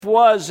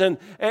was and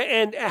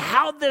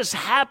how this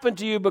happened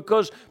to you,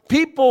 because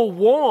people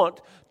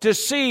want to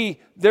see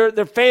their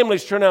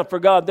families turn out for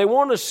God. They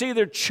want to see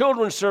their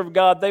children serve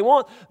God. They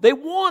want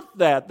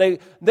that. They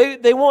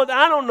want,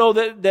 I don't know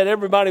that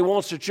everybody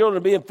wants their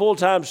children to be in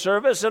full-time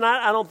service, and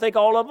I don't think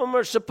all of them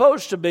are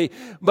supposed to be.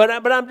 But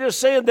I'm just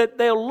saying that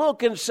they'll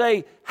look and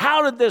say,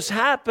 how did this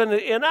happen?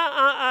 And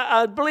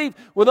I believe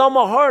with all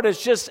my heart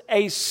it's just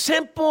a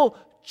simple,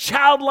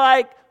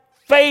 childlike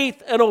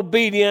faith and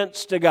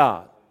obedience to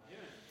God.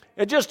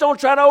 And just don't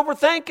try to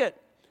overthink it.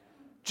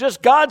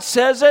 Just God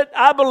says it,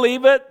 I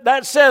believe it,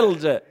 that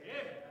settles it.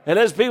 And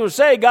as people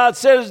say, God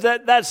says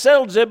that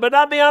settles it. But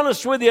I'll be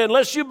honest with you,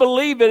 unless you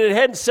believe it, it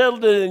hadn't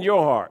settled it in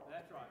your heart.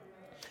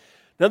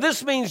 Now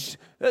this means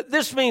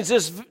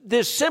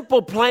this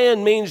simple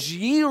plan means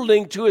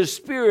yielding to His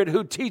Spirit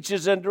who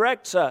teaches and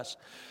directs us.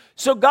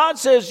 So God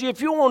says, if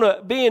you want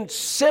to be in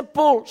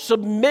simple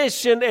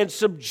submission and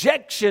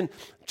subjection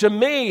to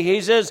me,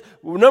 He says,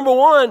 number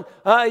one,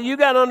 you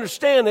got to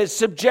understand it's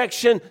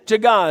subjection to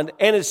God,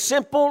 and it's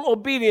simple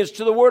obedience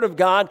to the Word of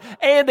God,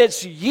 and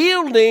it's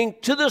yielding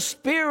to the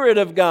Spirit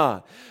of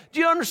God. Do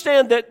you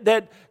understand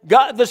that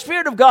God, the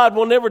Spirit of God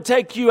will never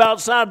take you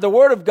outside the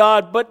Word of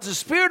God, but the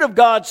Spirit of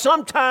God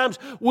sometimes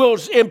will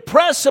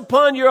impress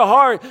upon your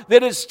heart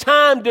that it's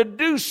time to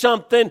do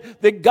something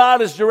that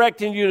God is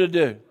directing you to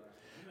do.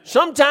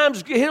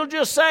 Sometimes He'll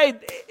just say,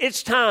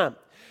 it's time.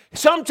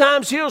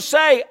 Sometimes He'll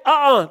say,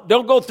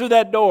 don't go through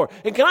that door.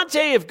 And can I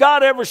tell you, if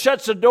God ever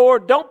shuts a door,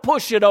 don't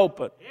push it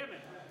open.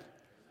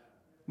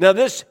 Now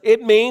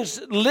it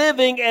means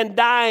living and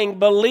dying,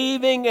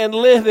 believing and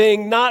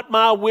living, not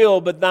my will,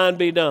 but thine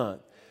be done.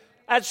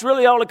 That's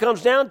really all it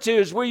comes down to,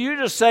 is where you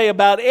just say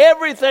about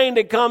everything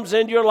that comes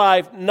into your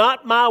life,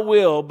 not my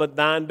will, but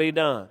thine be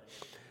done.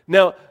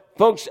 Now,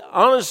 folks,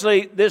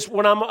 honestly,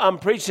 when I'm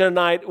preaching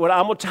tonight, I'm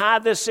going to tie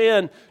this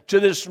in to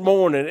this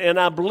morning, and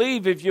I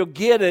believe if you'll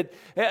get it,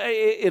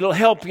 it'll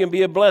help you and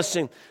be a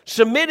blessing.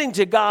 Submitting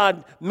to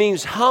God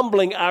means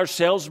humbling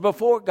ourselves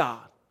before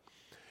God.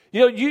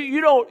 You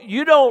know,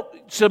 you don't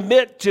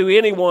submit to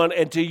anyone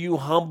until you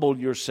humble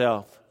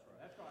yourself,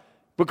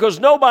 because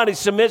nobody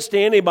submits to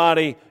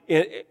anybody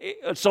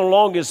so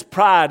long as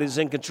pride is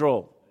in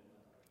control.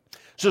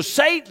 So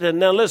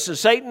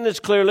Satan is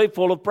clearly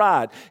full of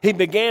pride. He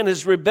began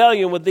his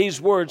rebellion with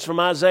these words from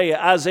Isaiah.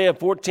 Isaiah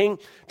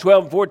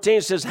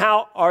 12:14 says,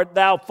 how art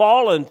thou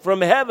fallen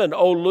from heaven,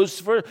 O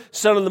Lucifer,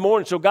 son of the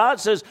morning? So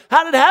God says,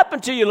 how did it happen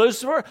to you,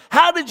 Lucifer?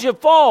 How did you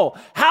fall?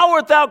 How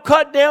art thou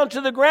cut down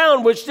to the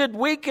ground, which did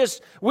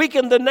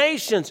weaken the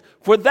nations?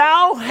 For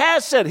thou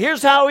hast said,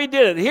 here's how he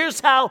did it. Here's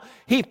how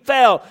he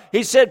fell.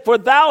 He said, for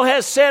thou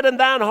hast said in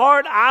thine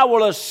heart, I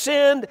will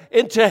ascend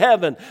into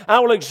heaven. I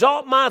will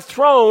exalt my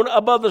throne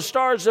above the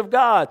stars of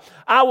God.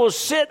 I will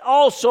sit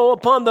also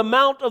upon the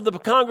mount of the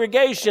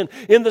congregation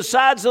in the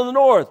sides of the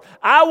north.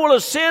 I will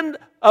ascend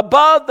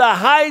above the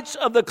heights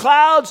of the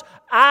clouds.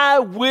 I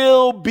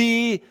will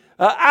be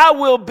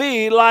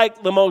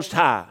like the Most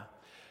High.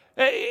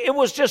 It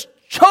was just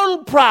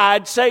total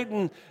pride.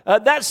 Satan,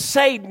 that's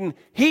Satan.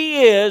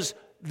 He is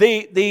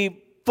the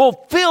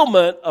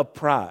fulfillment of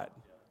pride.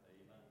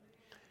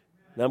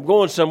 Now, I'm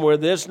going somewhere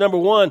with this. Number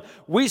one,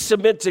 we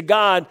submit to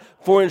God,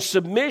 for in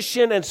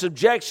submission and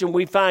subjection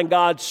we find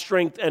God's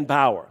strength and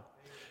power.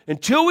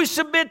 Until we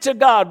submit to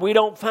God, we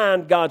don't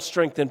find God's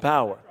strength and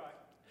power.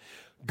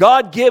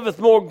 God giveth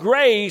more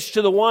grace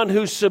to the one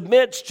who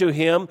submits to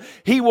Him.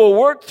 He will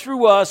work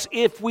through us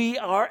if we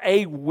are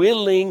a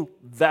willing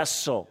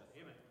vessel.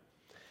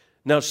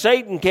 Now,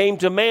 Satan came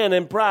to man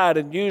in pride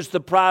and used the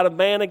pride of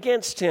man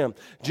against him.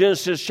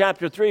 Genesis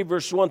chapter 3,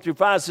 verse 1 through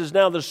 5 says,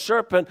 now the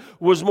serpent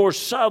was more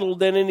subtle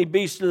than any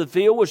beast of the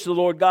field which the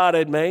Lord God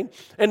had made.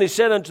 And he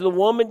said unto the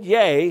woman,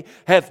 yea,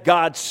 hath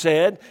God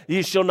said,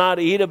 ye shall not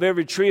eat of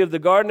every tree of the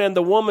garden? And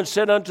the woman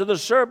said unto the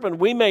serpent,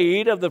 we may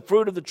eat of the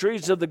fruit of the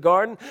trees of the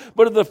garden,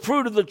 but of the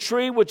fruit of the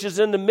tree which is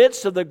in the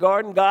midst of the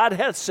garden, God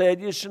hath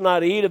said, ye shall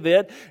not eat of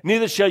it,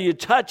 neither shall you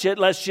touch it,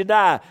 lest you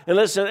die. And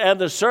listen,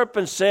 and the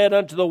serpent said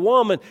unto the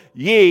woman,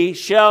 ye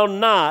shall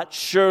not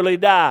surely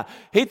die.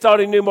 He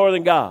thought he knew more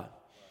than God.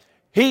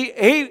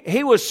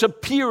 He was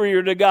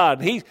superior to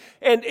God.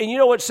 And you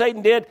know what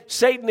Satan did?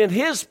 Satan, in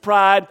his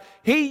pride,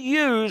 he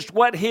used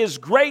what his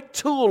great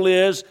tool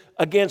is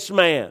against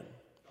man.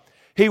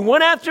 He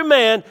went after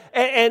man,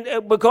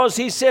 and because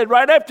he said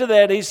right after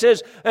that, he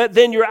says,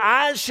 then your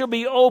eyes shall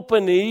be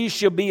open, and ye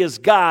shall be as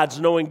gods,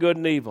 knowing good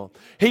and evil.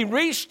 He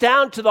reached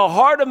down to the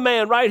heart of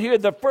man, right here,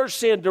 the first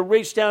sin, to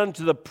reach down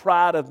to the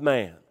pride of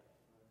man.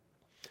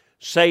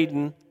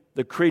 Satan,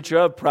 the creature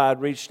of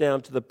pride, reached down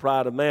to the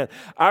pride of man.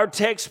 Our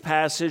text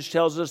passage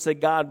tells us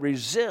that God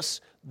resists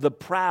the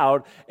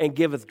proud and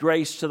giveth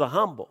grace to the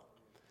humble.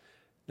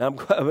 Now,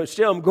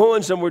 I'm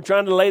going somewhere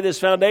trying to lay this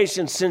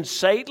foundation. Since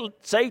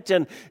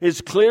Satan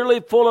is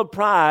clearly full of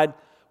pride,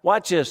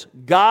 watch this,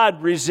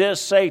 God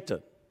resists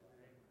Satan,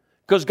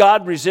 because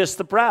God resists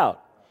the proud.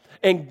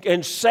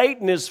 And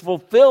Satan is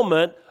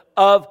fulfillment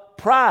of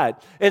pride.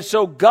 And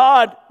so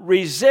God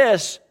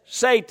resists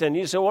Satan.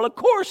 You say, well, of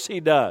course he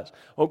does.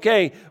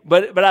 Okay,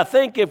 but I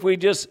think if we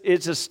just,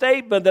 it's a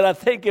statement that I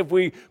think if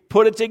we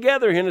put it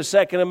together here in a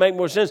second, it'll make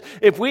more sense.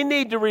 If we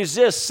need to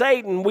resist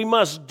Satan, we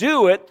must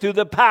do it through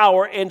the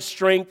power and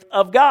strength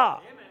of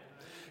God.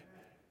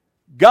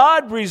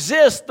 God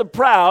resists the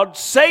proud.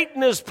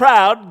 Satan is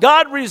proud.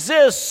 God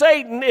resists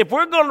Satan. If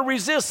we're going to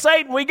resist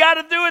Satan, we got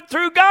to do it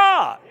through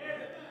God.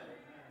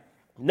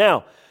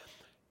 Now,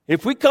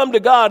 if we come to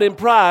God in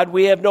pride,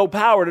 we have no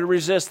power to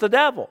resist the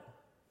devil.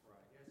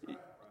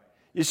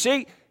 You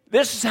see,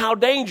 this is how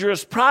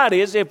dangerous pride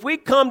is. If we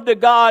come to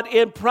God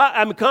in pride,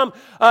 come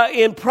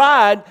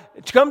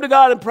to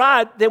God in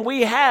pride, then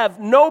we have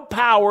no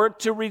power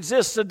to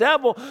resist the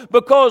devil,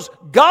 because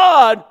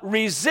God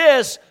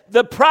resists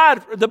the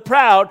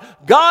proud.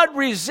 God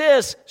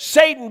resists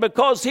Satan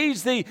because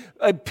he's the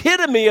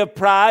epitome of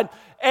pride,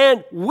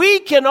 and we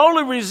can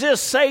only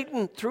resist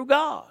Satan through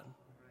God.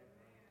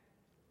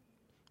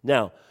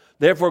 Now,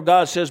 therefore,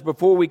 God says,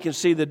 before we can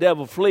see the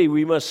devil flee,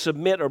 we must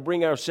submit or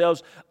bring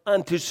ourselves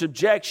unto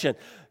subjection.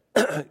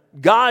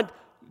 God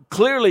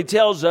clearly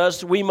tells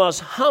us we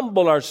must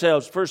humble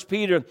ourselves. 1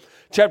 Peter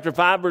chapter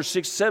 5, verse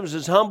 6 and 7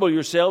 says, humble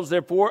yourselves,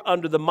 therefore,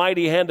 under the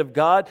mighty hand of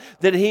God,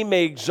 that he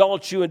may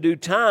exalt you in due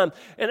time.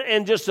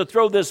 And just to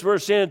throw this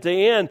verse in at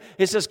the end,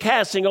 it says,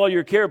 casting all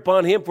your care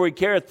upon him, for he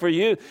careth for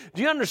you.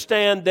 Do you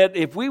understand that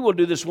if we will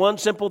do this one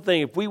simple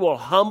thing, if we will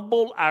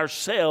humble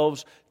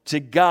ourselves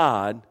to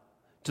God,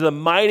 to the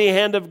mighty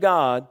hand of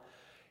God,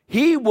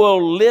 he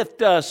will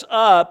lift us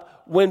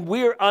up when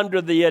we're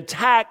under the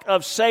attack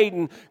of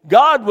Satan.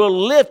 God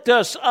will lift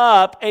us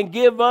up and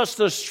give us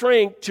the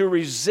strength to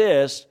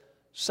resist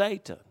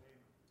Satan.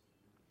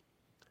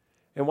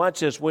 And watch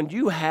this. When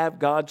you have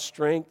God's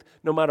strength,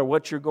 no matter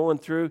what you're going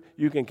through,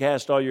 you can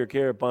cast all your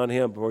care upon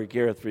him, for he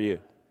careth for you.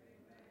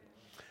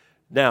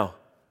 Now,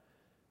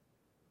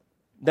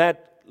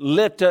 that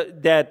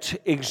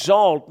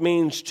exalt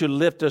means to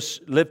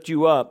lift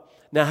you up.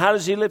 Now, how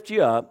does he lift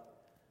you up?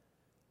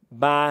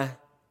 By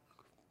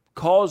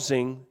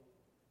causing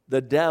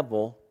the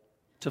devil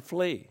to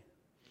flee.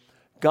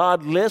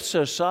 God lifts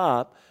us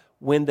up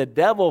when the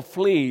devil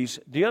flees.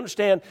 Do you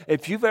understand?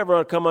 If you've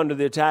ever come under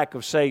the attack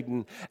of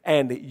Satan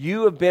and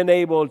you have been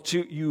able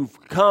to,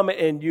 you've come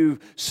and you've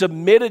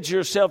submitted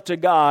yourself to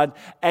God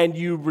and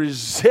you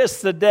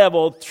resist the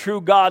devil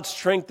through God's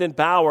strength and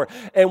power.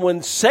 And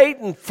when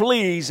Satan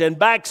flees and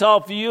backs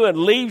off of you and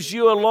leaves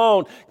you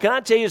alone, can I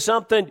tell you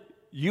something?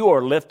 You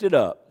are lifted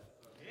up.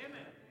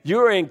 Amen.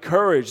 You're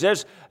encouraged.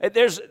 There's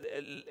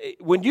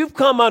when you've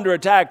come under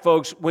attack,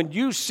 folks, when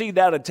you see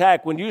that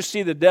attack, when you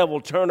see the devil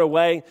turn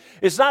away,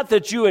 it's not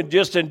that you had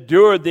just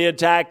endured the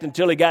attack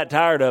until he got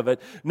tired of it.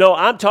 No,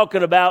 I'm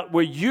talking about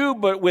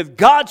but with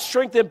God's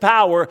strength and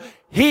power,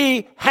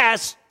 he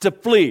has to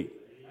flee.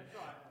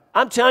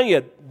 I'm telling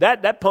you,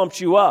 that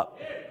pumps you up.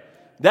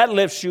 That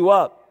lifts you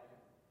up.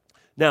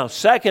 Now,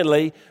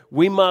 secondly,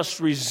 we must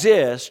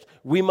resist.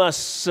 We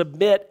must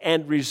submit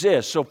and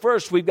resist. So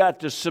first we've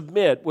got to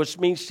submit, which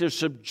means to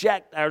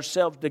subject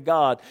ourselves to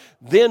God.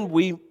 Then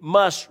we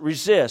must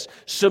resist.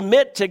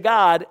 Submit to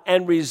God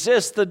and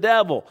resist the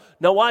devil.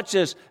 Now watch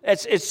this.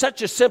 It's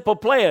such a simple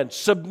plan.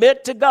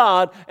 Submit to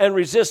God and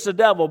resist the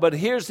devil. But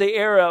here's the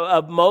area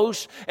of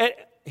most. And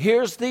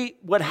here's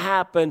what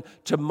happened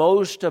to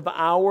most of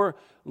our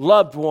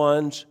loved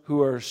ones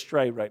who are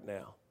astray right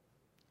now.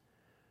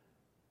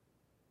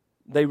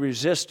 They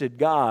resisted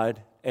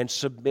God and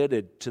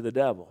submitted to the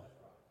devil.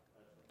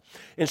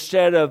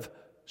 Instead of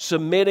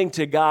submitting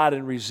to God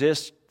and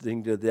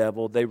resisting the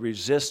devil, they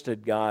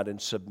resisted God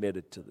and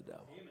submitted to the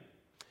devil.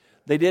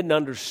 They didn't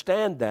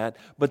understand that,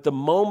 but the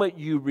moment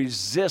you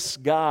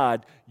resist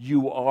God,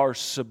 you are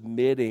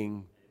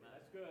submitting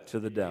to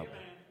the devil.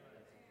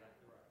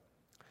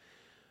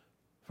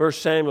 1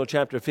 Samuel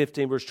chapter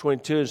 15, verse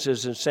 22, it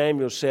says, and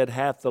Samuel said,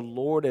 hath the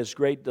Lord as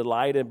great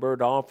delight in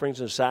burnt offerings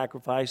and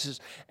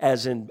sacrifices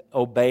as in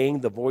obeying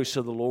the voice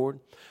of the Lord?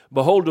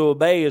 Behold, to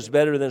obey is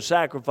better than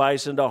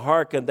sacrifice, and to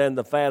hearken than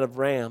the fat of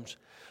rams.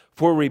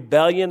 For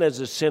rebellion is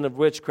a sin of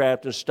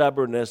witchcraft, and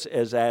stubbornness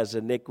is as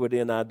iniquity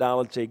and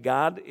idolatry.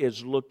 God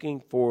is looking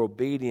for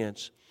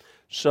obedience.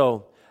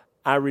 So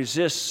I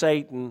resist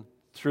Satan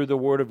through the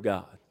Word of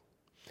God.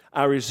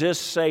 I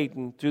resist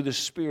Satan through the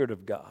Spirit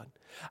of God.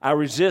 I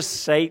resist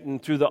Satan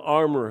through the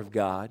armor of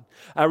God.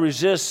 I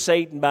resist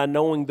Satan by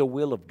knowing the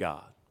will of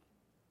God.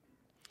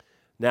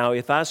 Now,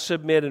 if I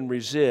submit and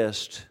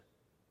resist,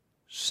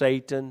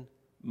 Satan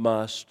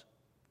must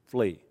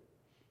flee.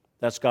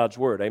 That's God's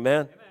word.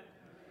 Amen? Amen.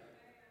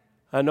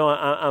 I know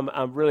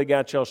I'm really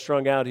got y'all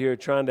strung out here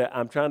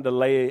I'm trying to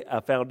lay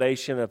a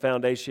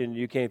foundation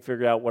you can't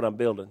figure out what I'm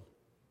building.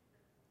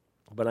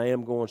 But I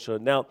am going so.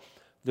 Now,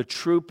 the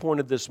true point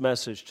of this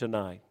message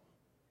tonight.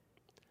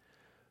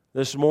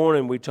 This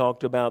morning we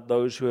talked about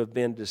those who have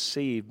been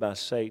deceived by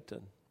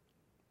Satan.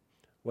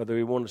 Whether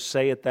we want to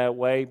say it that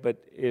way, but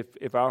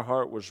if our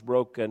heart was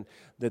broken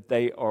that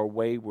they are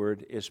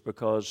wayward, it's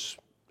because,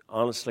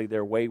 honestly,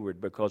 they're wayward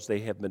because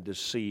they have been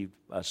deceived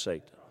by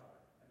Satan.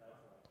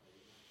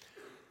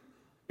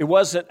 It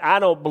wasn't, I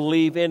don't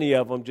believe any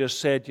of them just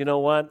said, you know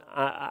what,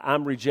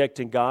 I'm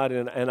rejecting God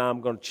and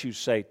I'm going to choose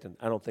Satan.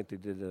 I don't think they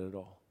did it at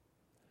all.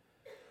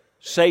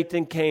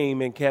 Satan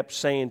came and kept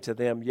saying to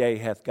them, yea,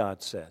 hath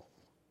God said.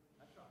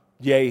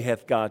 Yea,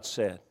 hath God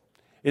said.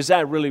 Is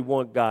that really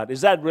want God?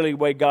 Is that really the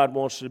way God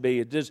wants to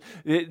be?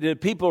 The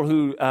people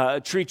who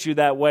treat you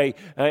that way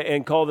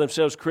and call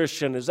themselves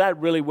Christian, is that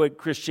really what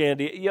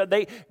Christianity? You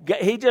know,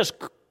 he just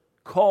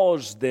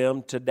caused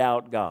them to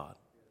doubt God.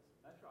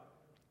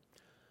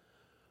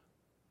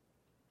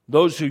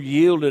 Those who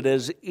yielded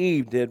as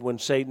Eve did when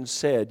Satan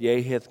said,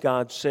 yea, hath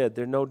God said.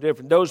 They're no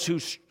different. Those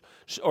who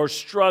are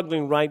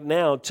struggling right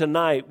now,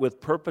 tonight, with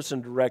purpose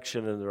and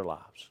direction in their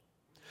lives.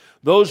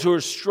 Those who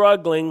are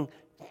struggling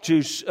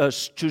to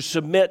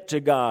submit to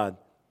God,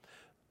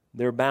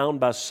 they're bound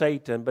by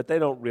Satan, but they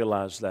don't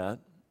realize that.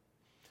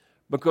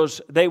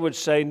 Because they would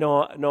say,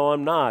 no,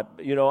 I'm not.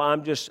 You know,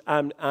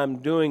 I'm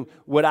doing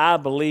what I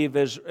believe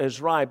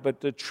is right.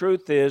 But the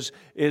truth is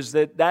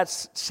that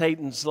that's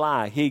Satan's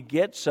lie. He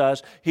gets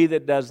us. He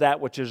that does that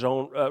which is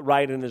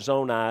right in his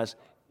own eyes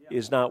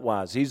is not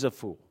wise. He's a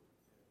fool.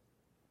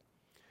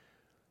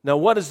 Now,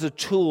 what is the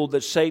tool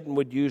that Satan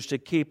would use to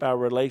keep our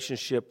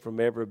relationship from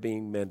ever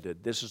being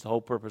mended? This is the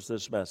whole purpose of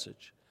this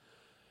message.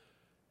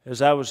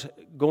 As I was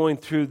going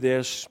through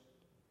this,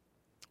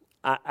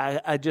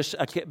 I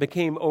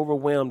became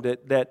overwhelmed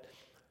that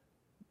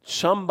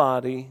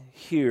somebody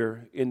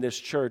here in this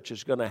church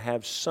is going to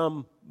have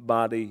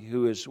somebody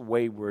who is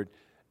wayward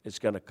is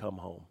going to come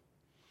home.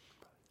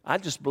 I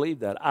just believe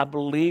that. I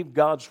believe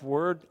God's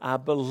word. I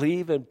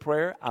believe in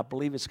prayer. I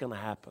believe it's going to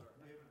happen.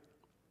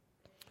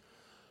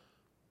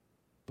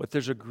 But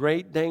there's a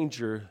great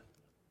danger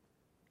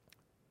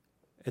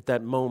at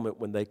that moment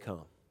when they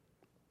come.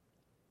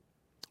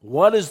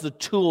 What is the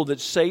tool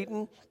that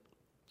Satan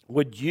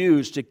would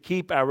use to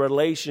keep our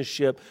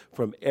relationship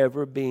from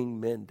ever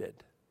being mended?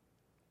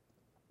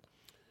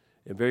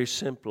 And very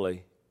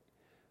simply,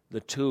 the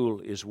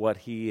tool is what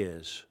he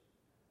is.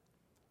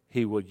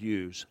 He will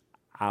use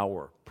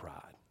our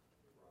pride.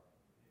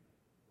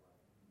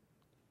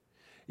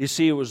 You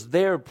see, it was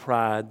their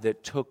pride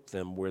that took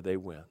them where they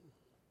went.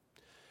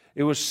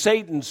 It was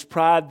Satan's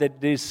pride that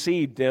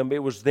deceived them.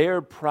 It was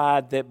their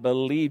pride that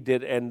believed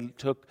it and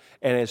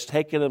has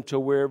taken them to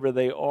wherever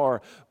they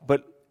are.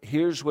 But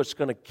here's what's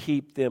going to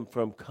keep them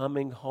from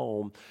coming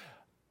home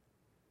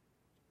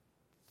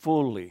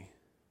fully.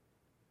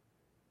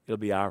 It'll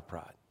be our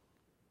pride.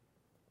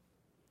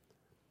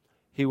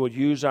 He will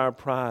use our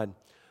pride.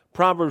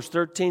 Proverbs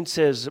 13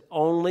 says,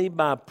 only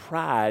by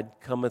pride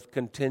cometh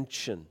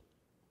contention.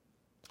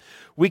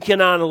 We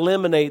cannot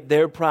eliminate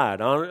their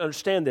pride. I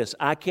understand this.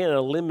 I can't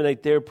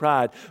eliminate their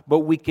pride, but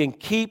we can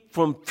keep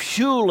from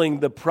fueling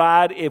the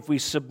pride if we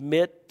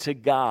submit to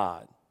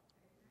God.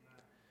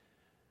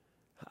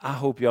 I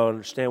hope y'all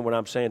understand what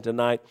I'm saying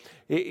tonight.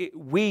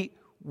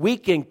 We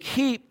can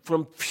keep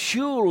from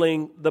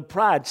fueling the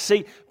pride.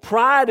 See,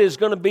 pride is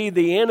going to be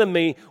the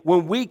enemy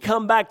when we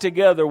come back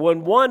together,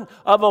 when one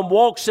of them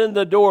walks in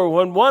the door,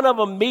 when one of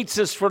them meets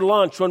us for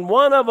lunch, when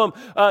one of them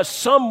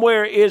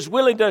somewhere is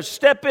willing to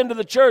step into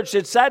the church.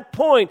 It's that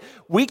point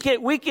we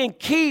can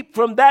keep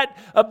from that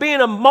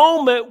being a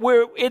moment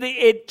where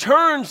it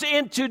turns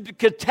into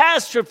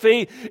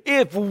catastrophe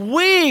if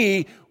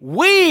we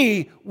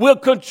will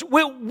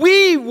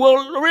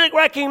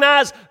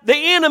recognize the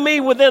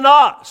enemy within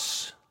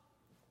us.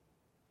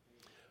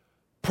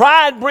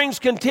 Pride brings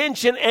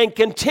contention, and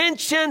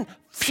contention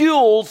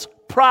fuels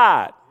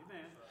pride.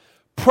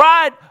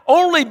 Pride,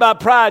 only by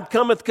pride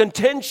cometh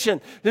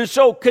contention. And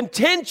so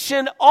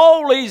contention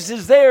always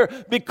is there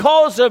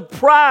because of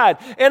pride.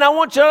 And I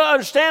want you to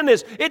understand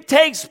this. It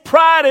takes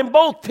pride in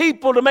both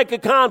people to make a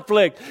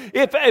conflict.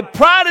 If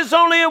pride is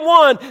only in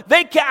one,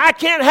 I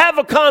can't have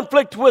a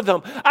conflict with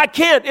them. I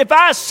can't. If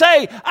I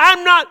say,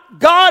 I'm not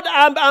God,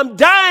 I'm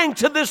dying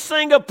to this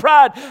thing of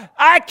pride,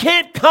 I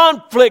can't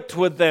conflict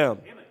with them.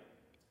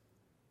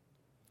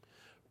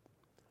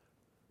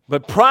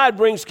 But pride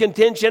brings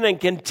contention, and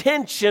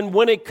contention,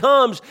 when it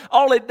comes,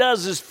 all it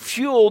does is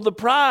fuel the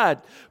pride.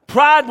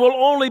 Pride will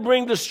only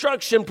bring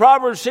destruction.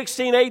 Proverbs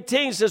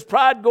 16:18 says,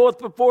 pride goeth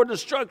before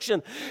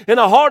destruction, and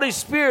a haughty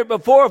spirit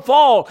before a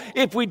fall.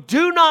 If we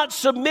do not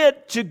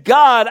submit to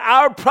God,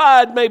 our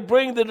pride may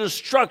bring the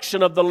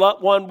destruction of the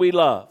one we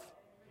love.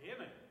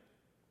 Amen.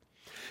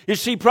 You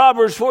see,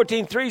 Proverbs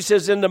 14:3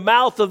 says, in the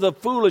mouth of the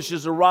foolish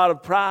is a rod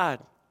of pride,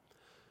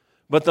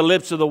 but the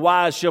lips of the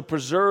wise shall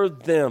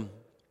preserve them.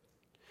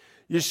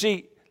 You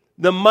see,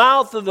 the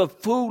mouth of the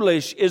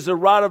foolish is a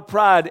rod of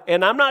pride.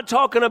 And I'm not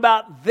talking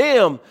about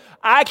them.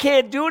 I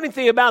can't do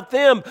anything about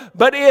them.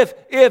 But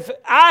if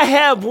I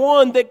have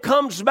one that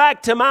comes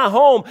back to my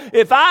home,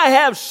 if I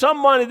have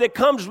somebody that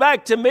comes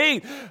back to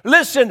me,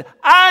 listen,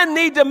 I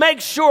need to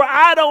make sure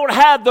I don't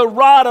have the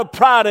rod of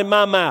pride in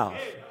my mouth.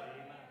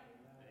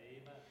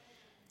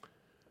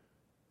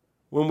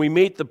 When we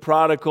meet the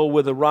prodigal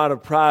with a rod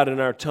of pride in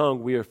our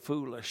tongue, we are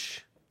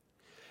foolish.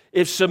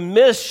 If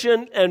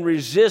submission and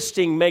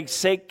resisting make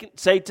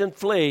Satan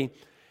flee,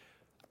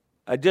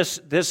 This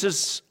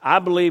is, I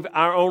believe,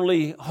 our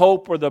only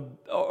hope or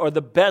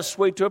the best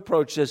way to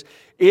approach this.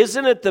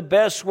 Isn't it the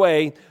best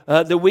way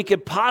that we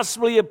could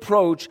possibly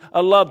approach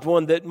a loved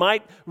one that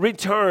might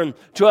return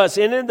to us?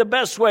 Isn't it the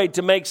best way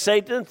to make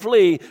Satan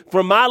flee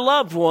from my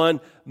loved one,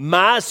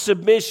 my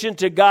submission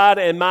to God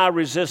and my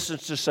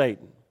resistance to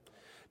Satan?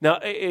 Now,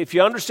 if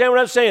you understand what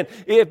I'm saying,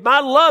 if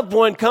my loved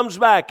one comes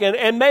back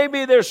and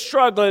maybe they're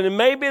struggling and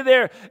maybe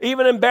they're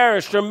even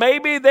embarrassed or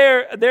maybe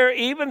they're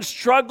even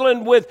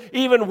struggling with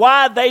even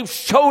why they've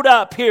showed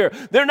up here.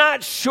 They're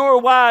not sure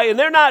why, and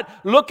they're not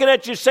looking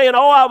at you saying,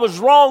 oh, I was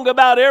wrong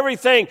about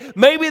everything.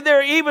 Maybe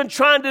they're even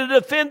trying to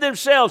defend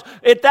themselves.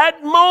 At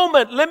that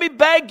moment, let me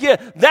beg you,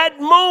 that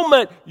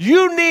moment,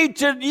 you need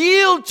to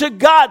yield to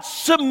God,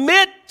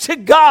 submit to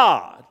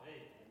God.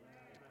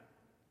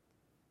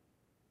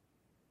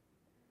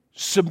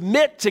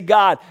 Submit to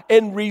God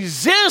and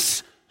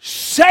resist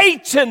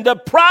Satan. The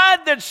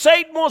pride that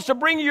Satan wants to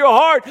bring to your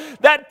heart,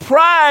 that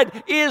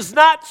pride is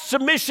not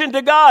submission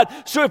to God.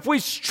 So if we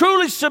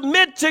truly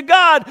submit to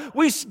God,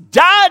 we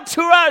die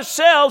to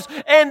ourselves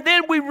and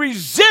then we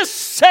resist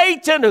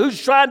Satan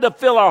who's trying to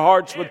fill our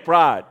hearts with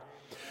pride.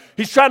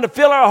 He's trying to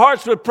fill our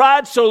hearts with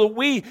pride so that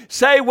we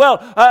say, well,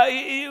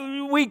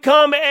 we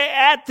come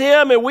at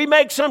them and we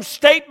make some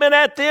statement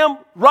at them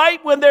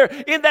right when they're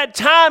in that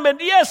time.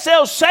 And yes,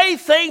 they'll say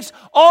things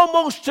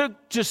almost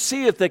to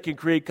see if they can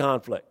create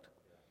conflict.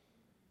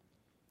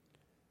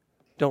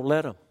 Don't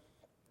let them.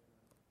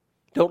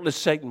 Don't let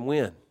Satan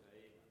win.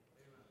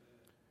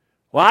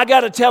 Well, I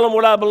got to tell them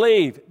what I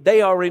believe.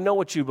 They already know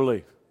what you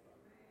believe.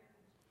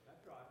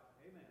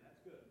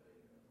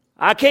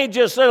 I can't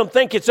just let them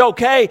think it's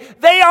okay.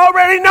 They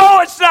already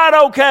know it's not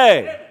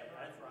okay.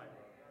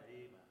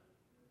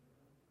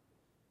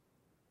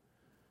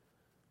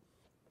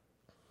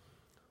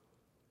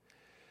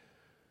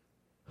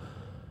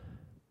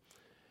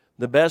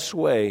 The best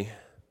way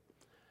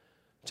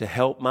to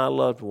help my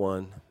loved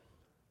one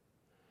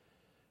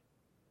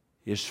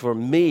is for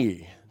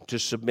me to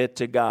submit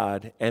to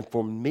God and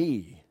for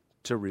me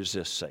to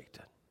resist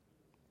Satan.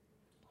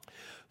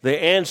 The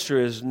answer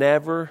is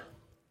never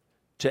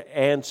to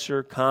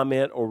answer,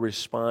 comment, or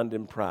respond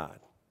in pride,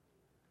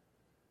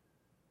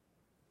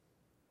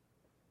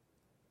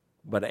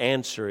 but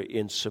answer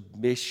in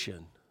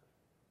submission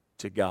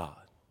to God.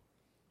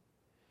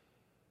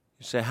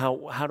 You say,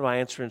 how do I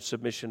answer in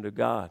submission to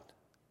God?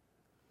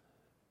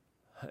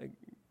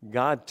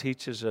 God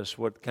teaches us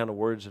what kind of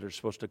words that are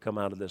supposed to come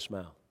out of this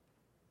mouth.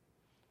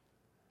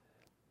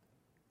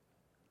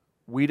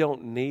 We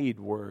don't need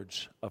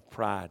words of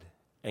pride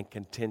and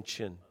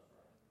contention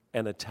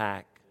and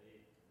attack.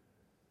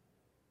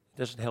 It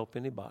doesn't help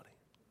anybody.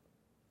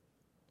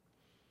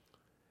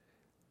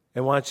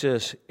 And watch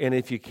this. And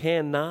if you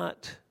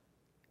cannot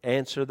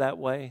answer that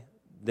way,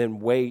 then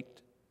wait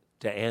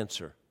to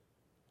answer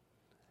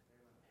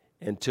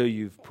until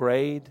you've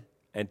prayed,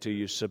 until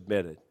you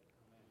submitted.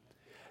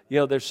 You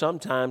know, there's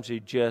sometimes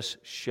you just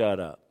shut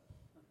up.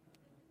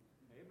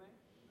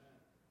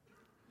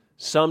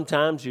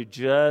 Sometimes you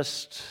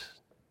just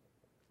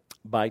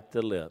bite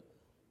the lip,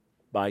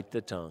 bite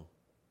the tongue.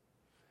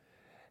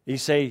 You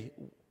say,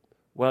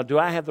 well, do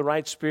I have the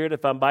right spirit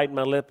if I'm biting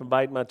my lip and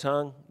biting my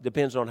tongue?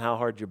 Depends on how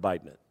hard you're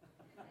biting it.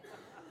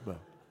 Well,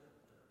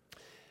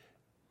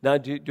 now,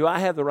 do I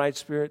have the right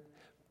spirit?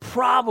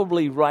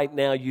 Probably right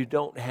now you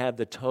don't have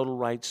the total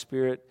right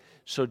spirit,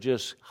 so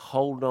just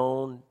hold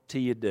on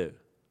till you do.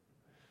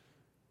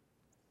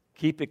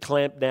 Keep it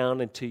clamped down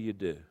until you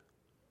do.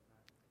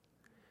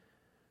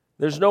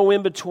 There's no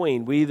in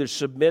between. We either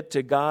submit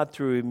to God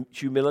through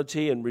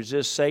humility and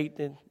resist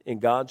Satan in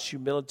God's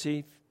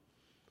humility,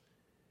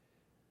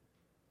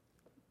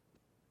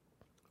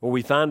 or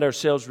we find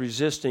ourselves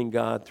resisting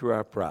God through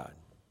our pride.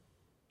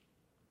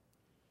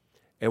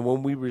 And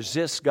when we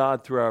resist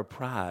God through our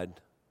pride,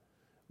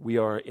 we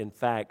are in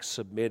fact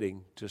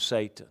submitting to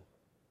Satan.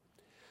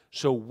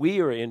 So we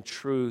are in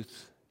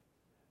truth,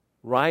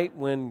 right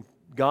when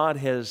God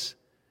has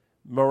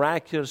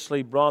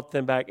miraculously brought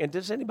them back. And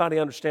does anybody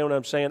understand what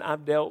I'm saying?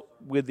 I've dealt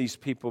with these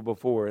people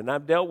before, and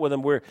I've dealt with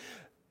them where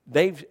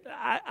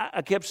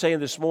I kept saying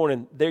this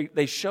morning,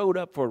 they showed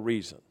up for a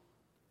reason.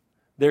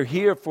 They're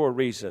here for a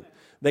reason.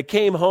 They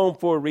came home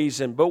for a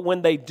reason. But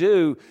when they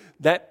do,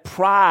 that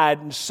pride,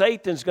 and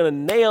Satan's going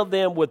to nail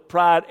them with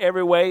pride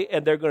every way,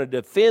 and they're going to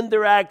defend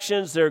their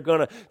actions. They're going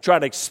to try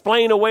to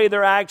explain away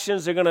their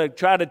actions. They're going to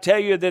try to tell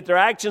you that their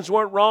actions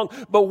weren't wrong.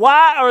 But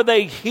why are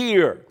they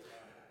here?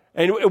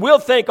 And we'll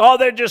think, oh,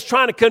 they're just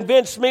trying to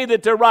convince me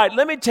that they're right.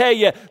 Let me tell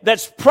you,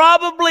 that's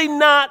probably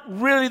not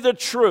really the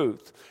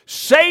truth.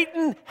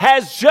 Satan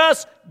has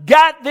just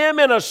got them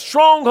in a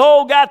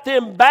stronghold, got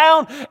them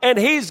bound, and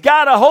he's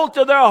got a hold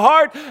of their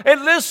heart.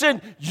 And listen,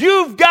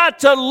 you've got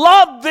to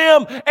love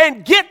them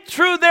and get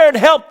through there and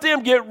help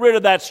them get rid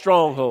of that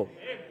stronghold.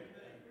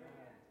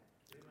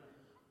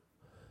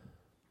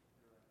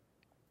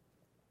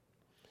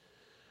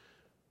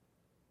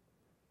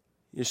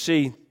 You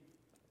see,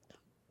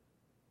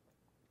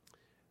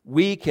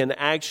 we can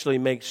actually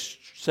make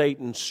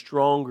Satan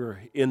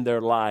stronger in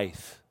their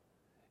life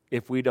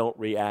if we don't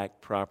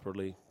react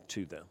properly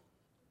to them.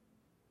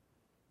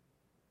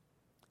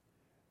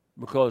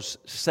 Because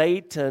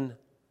Satan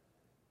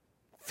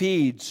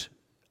feeds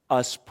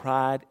us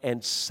pride,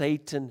 and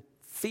Satan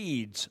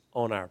feeds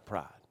on our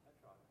pride.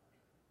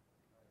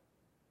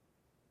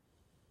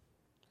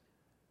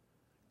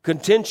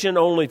 Contention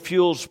only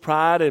fuels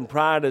pride, and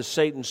pride is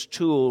Satan's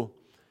tool.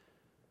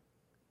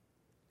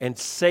 And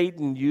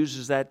Satan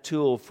uses that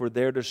tool for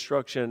their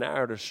destruction and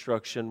our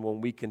destruction when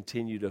we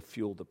continue to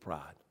fuel the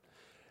pride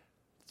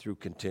through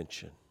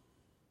contention.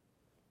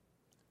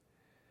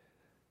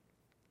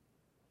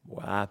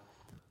 Well,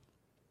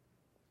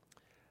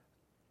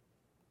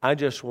 I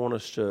just want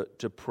us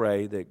to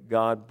pray that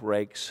God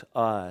breaks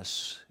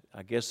us.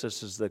 I guess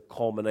this is the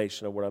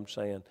culmination of what I'm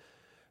saying.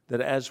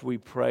 That as we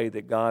pray,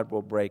 that God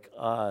will break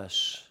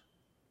us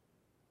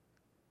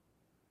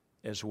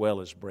as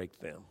well as break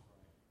them.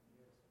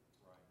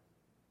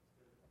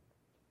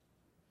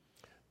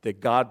 That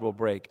God will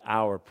break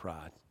our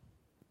pride.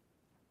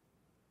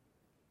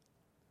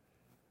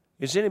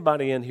 Is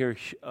anybody in here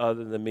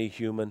other than me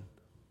human?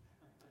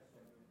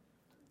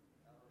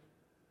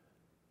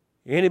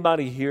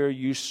 Anybody here,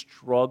 you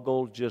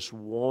struggle just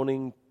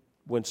wanting,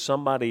 when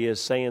somebody is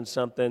saying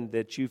something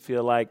that you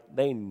feel like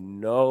they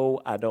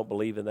know I don't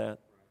believe in that,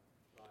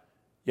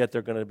 yet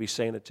they're going to be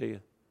saying it to you?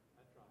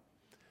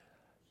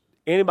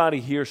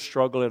 Anybody here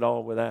struggle at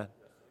all with that?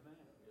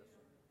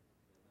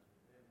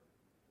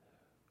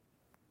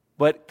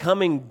 But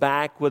coming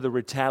back with a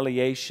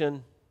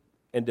retaliation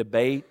and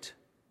debate,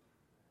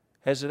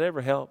 has it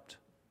ever helped?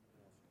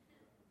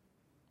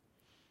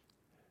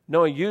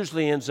 No, it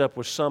usually ends up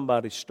with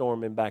somebody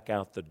storming back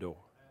out the door.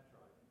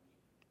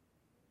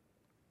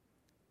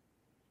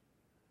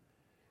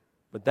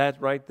 But that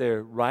right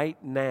there, right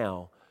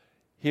now,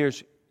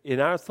 here's in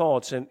our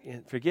thoughts, and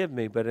forgive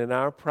me, but in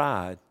our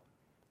pride,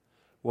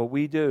 what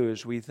we do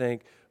is we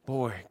think,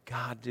 boy,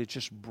 God, did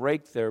just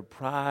break their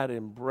pride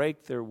and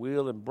break their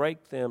will and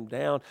break them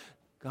down.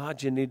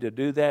 God, you need to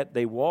do that.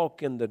 They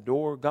walk in the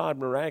door. God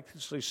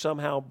miraculously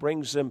somehow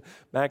brings them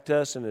back to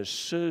us. And as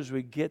soon as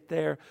we get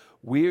there,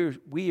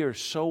 we are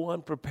so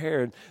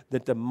unprepared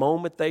that the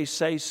moment they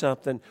say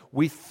something,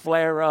 we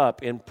flare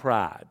up in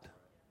pride.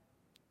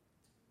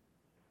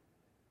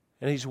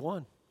 And He's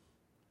won.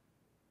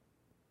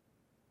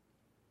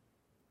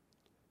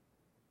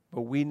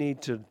 But we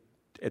need to,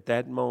 at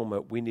that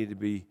moment, we need to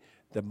be,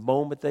 the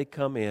moment they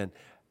come in,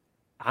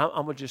 I'm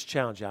going to just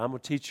challenge you. I'm going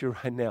to teach you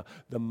right now.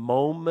 The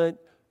moment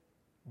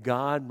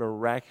God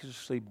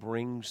miraculously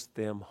brings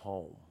them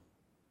home.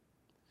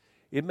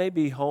 It may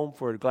be home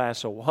for a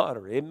glass of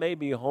water. It may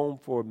be home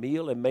for a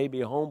meal. It may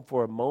be home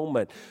for a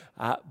moment.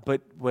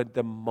 But when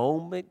the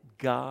moment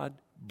God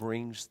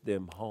brings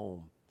them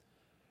home,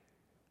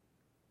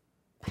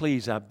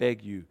 please, I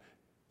beg you,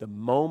 the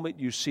moment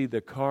you see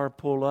the car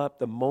pull up,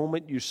 the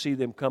moment you see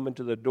them come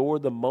into the door,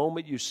 the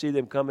moment you see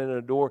them come in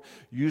the door,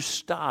 you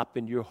stop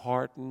in your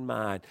heart and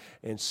mind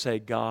and say,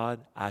 God,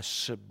 I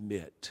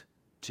submit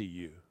to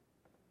you.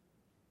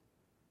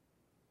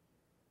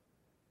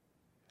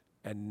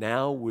 And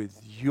now with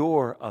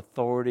your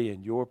authority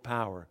and your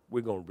power,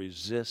 we're going to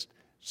resist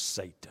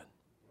Satan.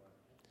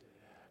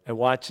 And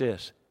watch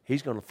this.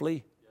 He's going to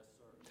flee.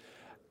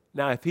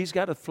 Now, if he's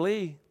got to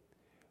flee,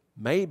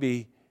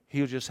 maybe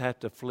he'll just have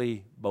to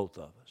flee both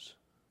of us.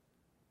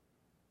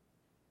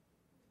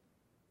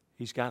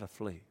 He's got to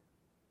flee.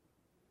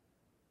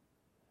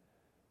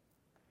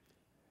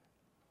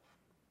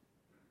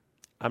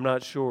 I'm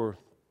not sure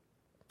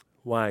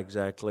why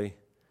exactly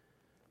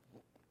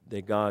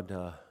that God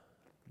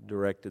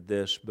directed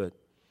this, but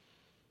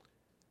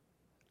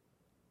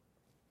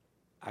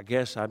I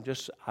guess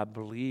I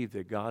believe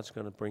that God's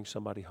going to bring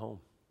somebody home.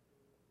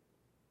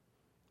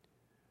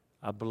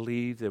 I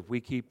believe that if we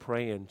keep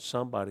praying,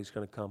 somebody's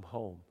going to come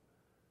home.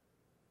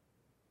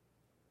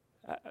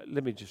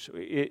 Let me just,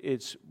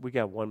 we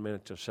got 1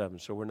 minute till 7,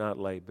 so we're not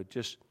late, but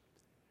just,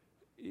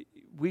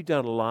 we've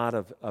done a lot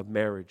of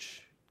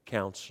marriage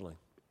counseling.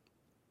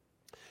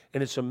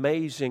 And it's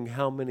amazing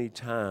how many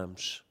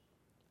times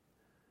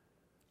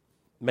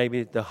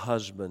maybe the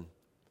husband,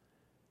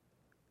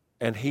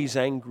 and he's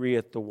angry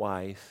at the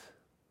wife,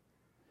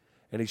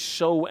 and he's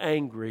so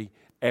angry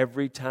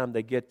every time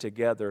they get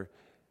together,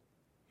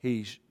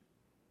 he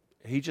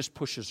just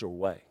pushes her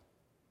away.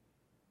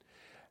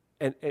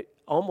 And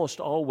almost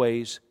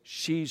always,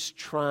 she's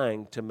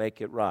trying to make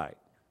it right.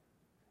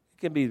 It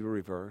can be the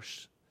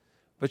reverse.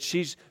 But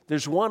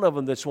there's one of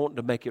them that's wanting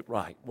to make it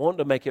right,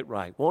 wanting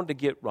to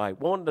get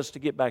right, wanting us to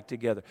get back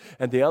together.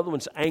 And the other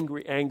one's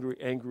angry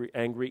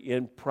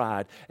in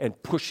pride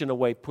and pushing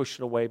away.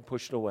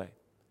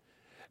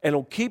 And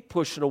he'll keep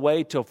pushing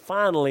away till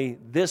finally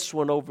this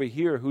one over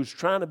here who's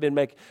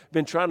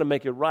been trying to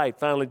make it right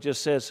finally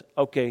just says,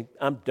 okay,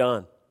 I'm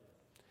done.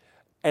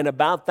 And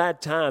about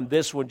that time,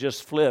 this one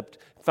just flipped,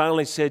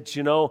 finally said,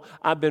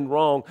 I've been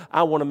wrong.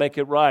 I want to make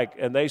it right.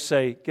 And they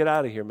say, get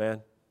out of here,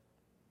 man.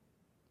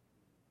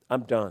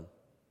 I'm done.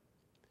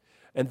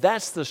 And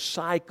that's the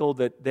cycle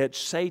that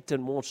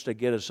Satan wants to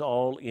get us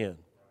all in.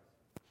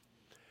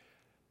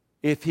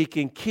 if he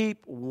can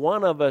keep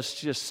one of us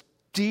just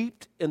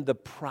steeped in the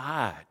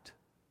pride,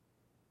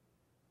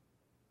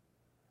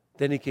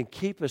 then he can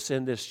keep us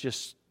in this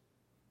just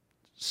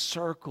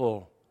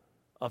circle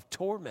of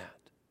torment.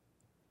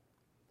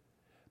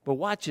 But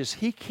watch this,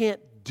 he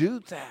can't do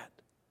that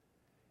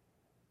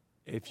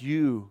if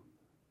you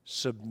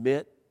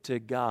submit to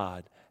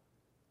God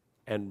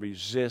and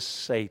resist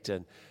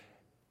Satan.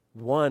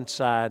 One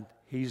side,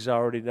 he's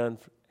already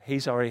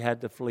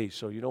had to flee.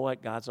 So you know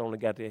what? God's only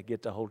got to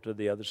get the hold to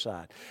the other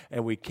side.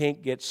 And we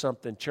can't get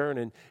something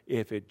churning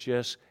if it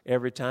just,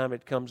 every time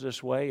it comes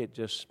this way,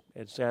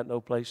 it's got no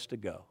place to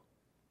go.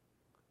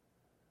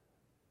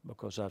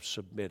 Because I've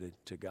submitted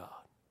to God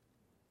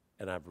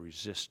and I've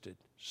resisted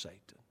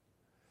Satan.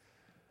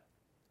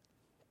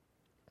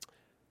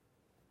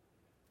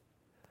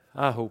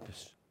 I hope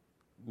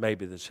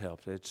maybe this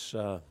helps.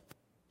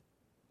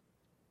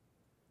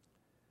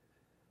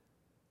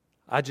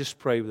 I just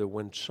pray that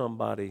when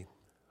somebody,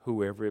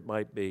 whoever it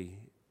might be,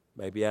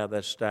 maybe out of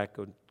that stack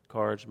of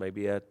cards,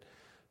 maybe at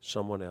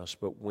someone else,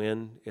 but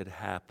when it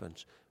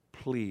happens,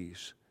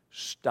 please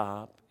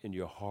stop in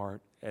your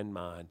heart and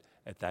mind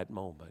at that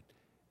moment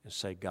and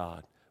say,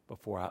 God,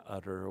 before I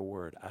utter a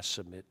word, I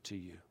submit to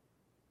you.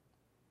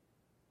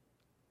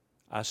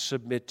 I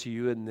submit to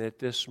you, and at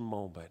this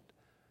moment,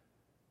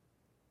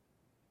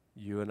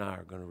 you and I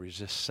are going to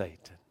resist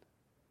Satan,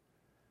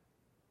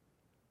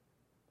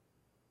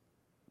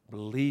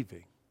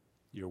 believing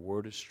your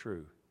word is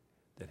true,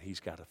 that he's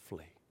got to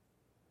flee.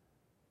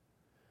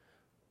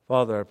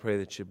 Father, I pray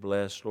that you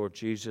bless. Lord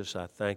Jesus, I thank